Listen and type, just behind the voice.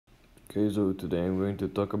Okay, so today I'm going to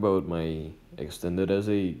talk about my extended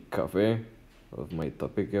essay cafe of my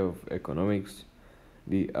topic of economics.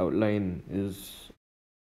 The outline is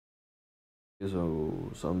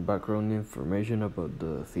some background information about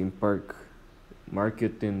the theme park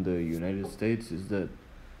market in the United States is that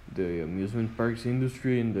the amusement parks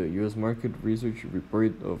industry in the US market research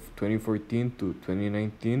report of 2014 to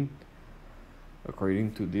 2019.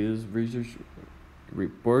 According to this research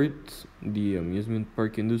report, the amusement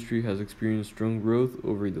park industry has experienced strong growth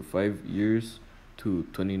over the 5 years to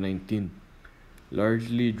 2019,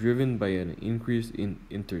 largely driven by an increase in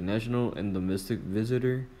international and domestic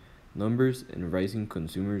visitor numbers and rising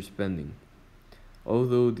consumer spending.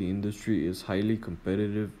 Although the industry is highly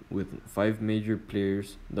competitive with 5 major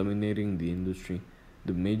players dominating the industry,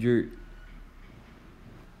 the major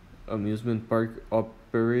amusement park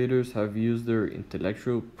operators have used their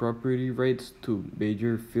intellectual property rights to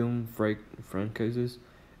major film franchises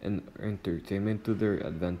and entertainment to their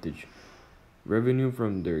advantage. Revenue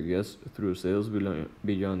from their guests through sales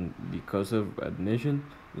beyond the cost of admission,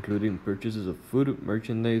 including purchases of food,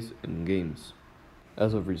 merchandise, and games.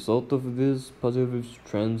 As a result of these positive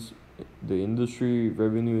trends, the industry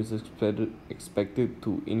revenue is expected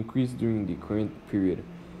to increase during the current period.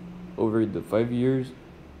 Over the 5 years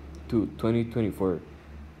to 2024,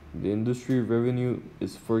 the industry revenue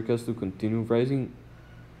is forecast to continue rising,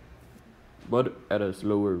 but at a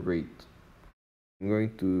slower rate. I'm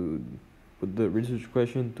going to put the research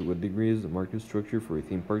question: to what degree is the market structure for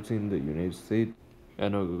theme parks in the United States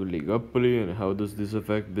an oligopoly, and how does this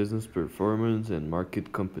affect business performance and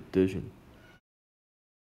market competition?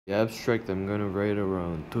 The abstract, I'm gonna write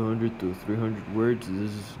around 200 to 300 words.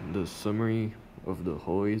 This is the summary of the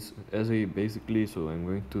whole essay basically, so I'm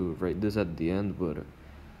going to write this at the end but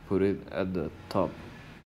put it at the top.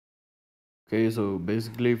 Okay, so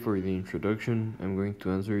basically for the introduction, I'm going to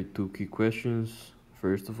answer 2 key questions.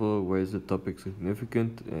 First of all, why is the topic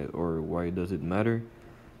significant, or why does it matter?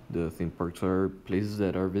 The theme parks are places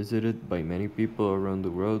that are visited by many people around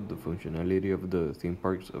the world. The functionality of the theme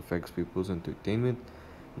parks affects people's entertainment.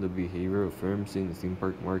 The behavior of firms in theme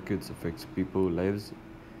park markets affects people's lives,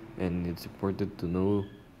 and it's important to know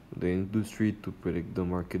the industry to predict the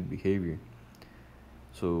market behavior.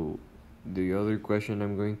 So the other question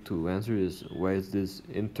I'm going to answer is, why is this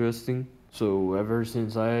interesting? So ever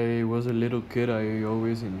since I was a little kid, I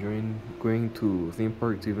always enjoyed going to theme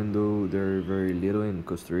parks, even though they're very little in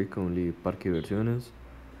Costa Rica, only Parque Versiones.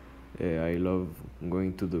 I love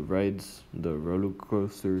going to the rides, the roller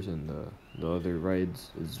coasters, and the other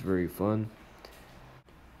rides. It's very fun.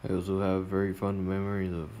 I also have very fond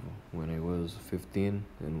memories of when I was 15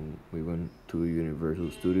 and we went to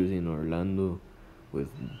Universal Studios in Orlando with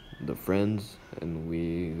the friends, and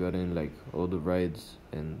we got in like all the rides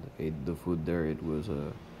and ate the food there. It was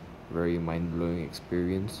a very mind-blowing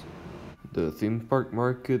experience. The theme park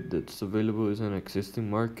market that's available is an existing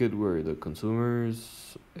market where the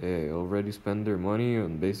consumers already spend their money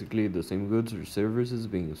on basically the same goods or services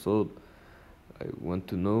being sold. I want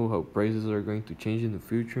to know how prices are going to change in the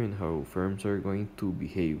future and how firms are going to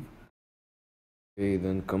behave. Okay,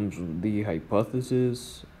 then comes the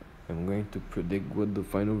hypothesis. I'm going to predict what the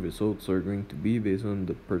final results are going to be based on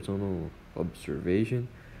the personal observation.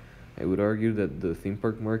 I would argue that the theme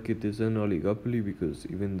park market is an oligopoly because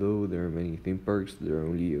even though there are many theme parks, there are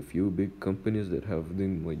only a few big companies that have the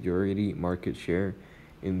majority market share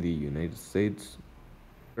in the United States.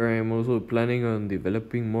 I am also planning on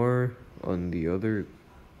developing more on the other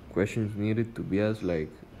questions needed to be asked, like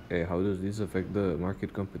how does this affect the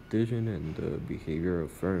market competition and the behavior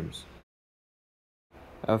of firms.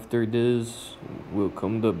 After this will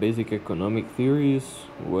come the basic economic theories.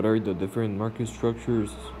 What are the different market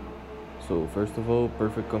structures? So first of all,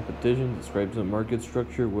 perfect competition describes a market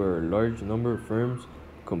structure where a large number of firms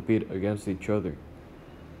compete against each other.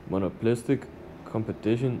 Monopolistic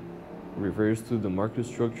competition refers to the market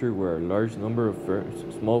structure where a large number of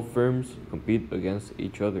small firms compete against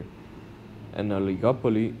each other. An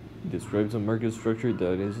oligopoly describes a market structure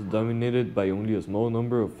that is dominated by only a small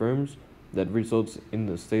number of firms that results in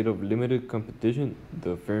a state of limited competition.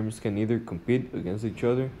 The firms can either compete against each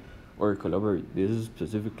other or collaborate. This is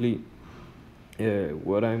specifically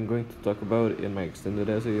what I'm going to talk about in my extended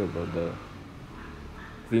essay about the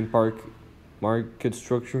theme park market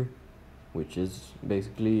structure, which is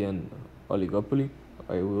basically an oligopoly.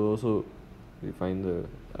 I will also define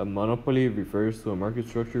a monopoly refers to a market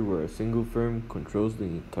structure where a single firm controls the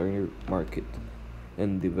entire market,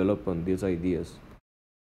 and develop on these ideas.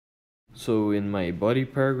 So in my body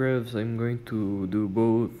paragraphs, I'm going to do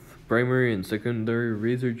both primary and secondary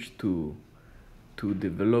research to to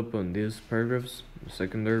develop on these paragraphs.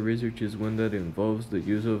 Secondary research is one that involves the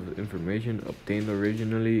use of information obtained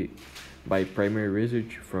originally by primary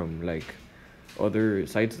research from like other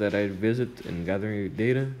sites that I visit and gathering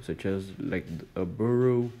data, such as like a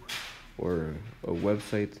bureau or a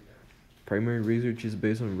website. Primary research is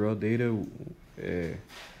based on raw data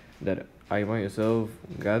that I myself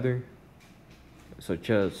gather, such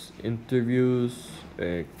as interviews,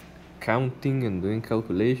 counting and doing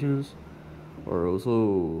calculations, or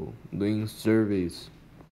also doing surveys.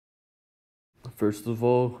 First of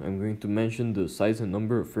all, I'm going to mention the size and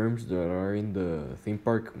number of firms that are in the theme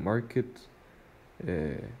park market,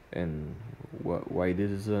 and why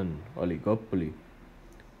this is an oligopoly.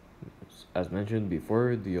 As mentioned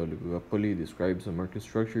before, the oligopoly describes a market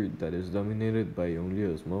structure that is dominated by only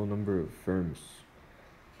a small number of firms,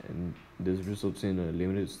 and this results in a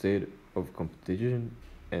limited state of competition,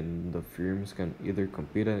 and the firms can either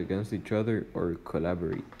compete against each other or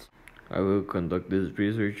collaborate. I will conduct this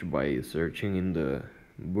research by searching in the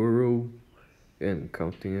bureau and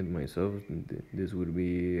counting it myself. This would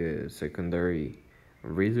be a secondary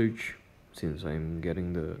research since I'm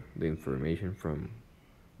getting the information from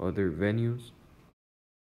other venues.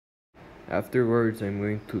 Afterwards, I'm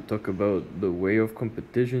going to talk about the way of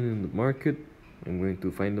competition in the market. I'm going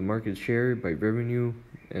to find the market share by revenue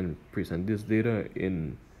and present this data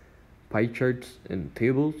in pie charts and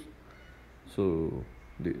tables. So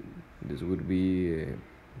this would be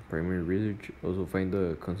primary research. Also find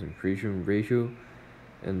the concentration ratio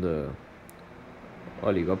and the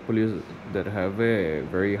oligopolies that have a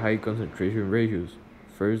very high concentration ratios.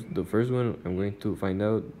 The first one I'm going to find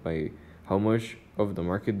out by how much of the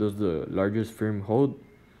market does the largest firm hold.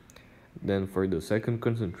 Then for the second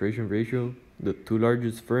concentration ratio, the two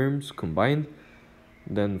largest firms combined.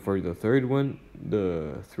 Then for the third one,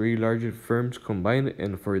 the three largest firms combined.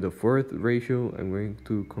 And for the fourth ratio, I'm going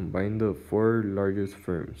to combine the four largest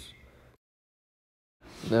firms.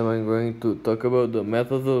 Now I'm going to talk about the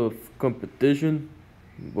method of competition,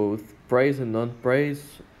 both price and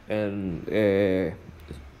non-price, and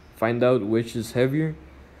find out which is heavier.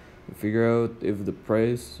 Figure out if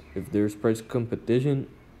there's price competition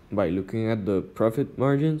by looking at the profit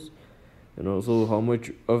margins, and also how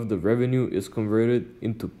much of the revenue is converted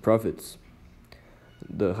into profits.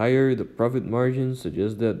 The higher the profit margin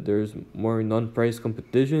suggests that there's more non-price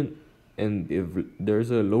competition, and if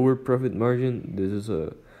there's a lower profit margin, this is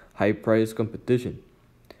a high price competition.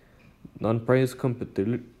 Non-price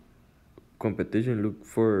competition look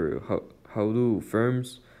for how do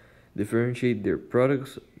firms differentiate their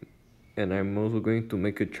products, and I'm also going to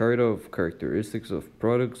make a chart of characteristics of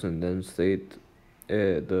products and then state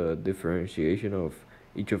the differentiation of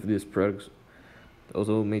each of these products.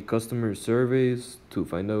 Also make customer surveys to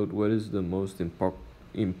find out what is the most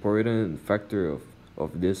important factor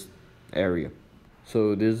of this area.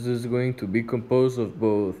 So this is going to be composed of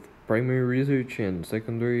both primary research and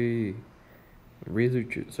secondary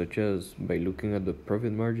research, such as by looking at the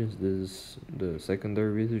profit margins. This is the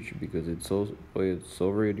secondary research because it's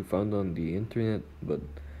already found on the internet, but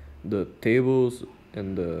the tables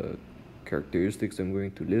and the characteristics I'm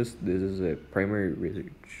going to list, this is a primary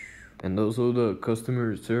research. And also the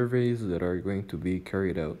customer surveys that are going to be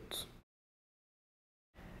carried out.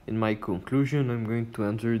 In my conclusion, I'm going to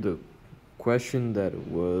answer the question that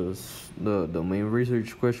was the main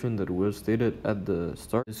research question that was stated at the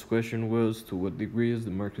start. This question was, to what degree is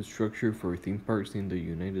the market structure for theme parks in the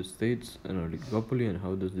United States an oligopoly, and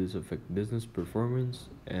how does this affect business performance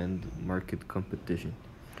and market competition?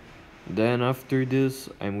 Then after this,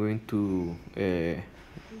 I'm going to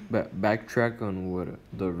backtrack on what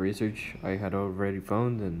the research I had already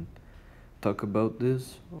found and talk about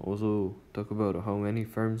this. Also talk about how many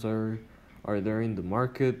firms are there in the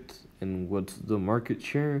market and what's the market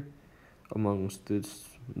share amongst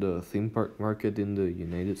the theme park market in the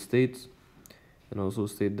United States, and also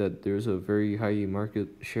state that there's a very high market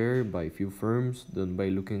share by few firms done by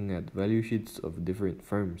looking at value sheets of different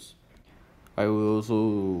firms. I will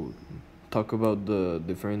also talk about the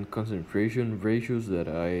different concentration ratios that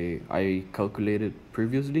I calculated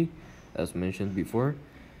previously, as mentioned before,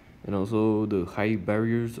 and also the high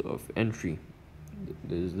barriers of entry.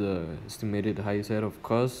 This is the estimated high set of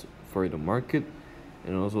costs for the market,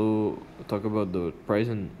 and also talk about the price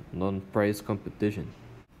and non-price competition.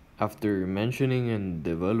 After mentioning and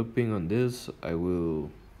developing on this, I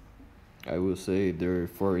will say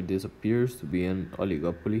therefore this appears to be an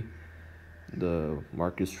oligopoly, the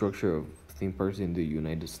market structure of theme parks in the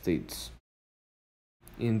United States.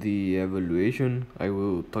 In the evaluation, I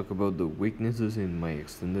will talk about the weaknesses in my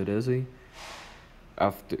extended essay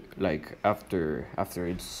after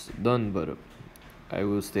it's done, but I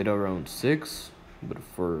will stay around 6, but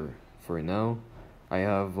for now, I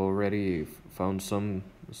have already found some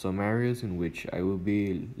areas in which I will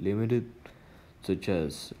be limited, such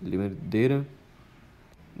as limited data.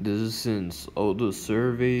 This is since all the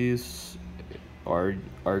surveys are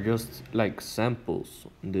are just like samples.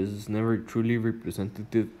 This is never truly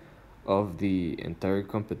representative of the entire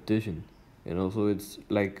competition, and also it's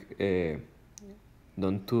like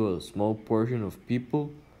done to a small portion of people,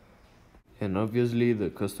 and obviously the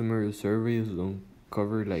customer surveys don't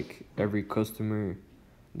cover like every customer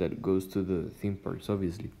that goes to the theme parks.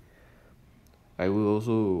 Obviously, I will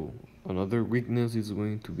also, another weakness is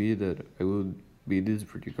going to be that I will be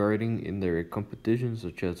disregarding indirect competition,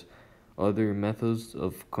 such as other methods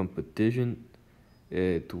of competition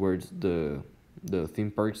towards the theme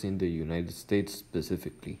parks in the United States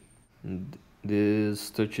specifically. And this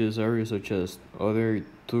touches areas such as other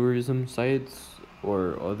tourism sites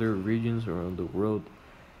or other regions around the world.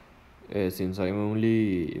 Since I'm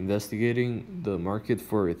only investigating the market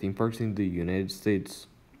for theme parks in the United States,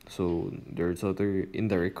 so there's other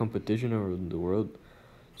indirect competition around the world,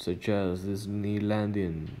 such as Disneyland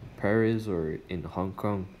in Paris or in Hong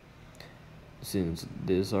Kong, since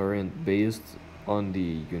these aren't based on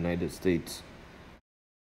the United States.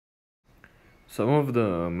 Some of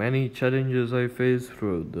the many challenges I faced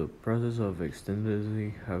through the process of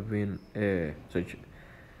extendedly have been such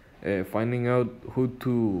finding out who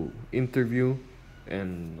to interview,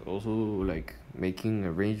 and also like making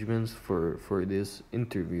arrangements for this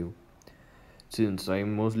interview, since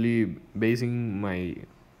I'm mostly basing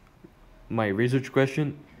my research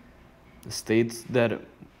question states that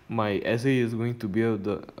my essay is going to be of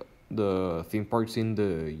the theme parks in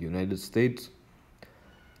the United States.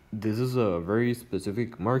 This is a very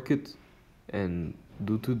specific market, and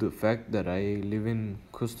due to the fact that I live in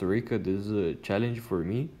Costa Rica, this is a challenge for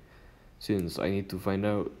me, since I need to find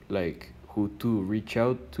out like who to reach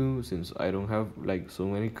out to, since I don't have like so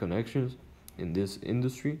many connections in this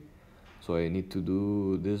industry. So I need to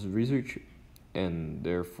do this research, and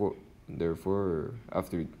therefore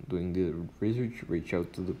after doing the research, reach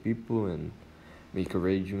out to the people and make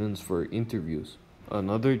arrangements for interviews.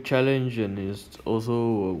 Another challenge, and is also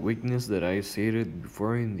a weakness that I stated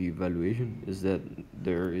before in the evaluation, is that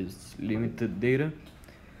there is limited data,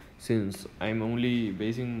 since I'm only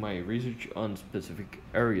basing my research on specific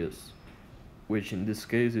areas, which in this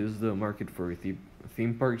case is the market for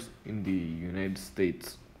theme parks in the United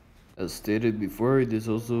States. As stated before, this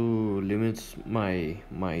also limits my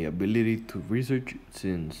ability to research,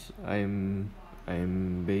 since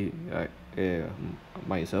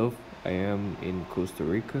myself I am in Costa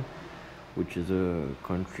Rica, which is a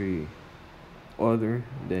country other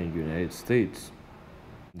than United States.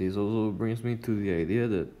 This also brings me to the idea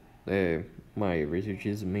that my research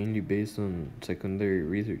is mainly based on secondary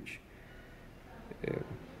research. Uh,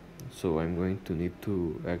 so I'm going to need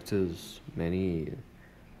to access many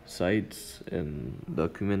sites and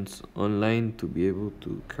documents online to be able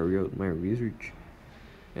to carry out my research,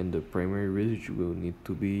 and the primary research will need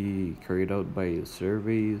to be carried out by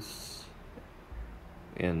surveys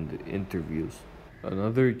and interviews.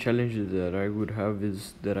 Another challenge that I would have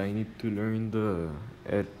is that I need to learn the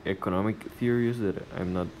economic theories that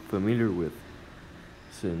I'm not familiar with,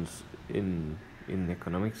 since in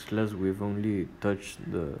economics class we've only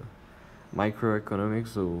touched the microeconomics,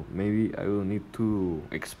 so maybe I will need to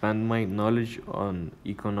expand my knowledge on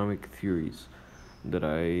economic theories that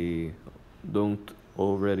I don't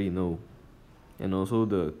already know, and also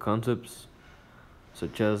the concepts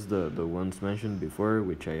such as the ones mentioned before,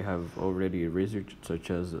 which I have already researched, such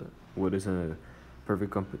as what is a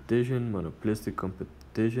perfect competition, monopolistic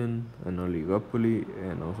competition, an oligopoly,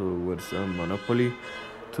 and also what's a monopoly,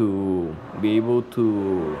 to be able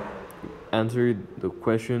to answer the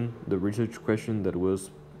research question that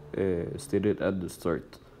was stated at the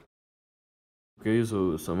start. Okay,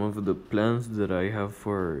 so some of the plans that I have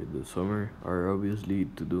for the summer are obviously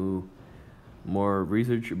to do more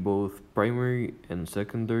research, both primary and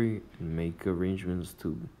secondary, and make arrangements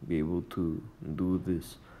to be able to do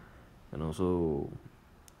this, and also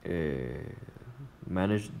uh,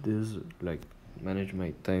 manage this, like manage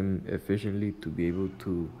my time efficiently to be able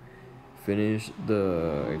to finish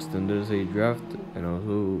the extended essay draft, and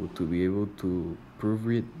also to be able to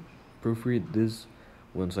proofread this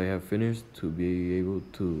once I have finished, to be able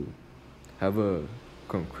to have a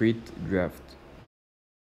concrete draft.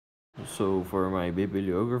 So for my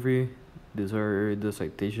bibliography, these are the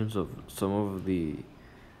citations of some of the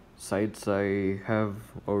sites I have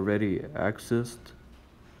already accessed.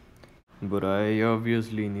 but I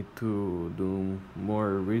obviously need to do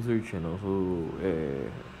more research and also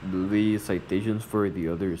do the citations for the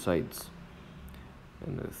other sites.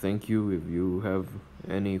 And thank you. If you have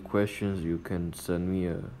any questions, you can send me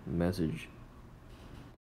a message.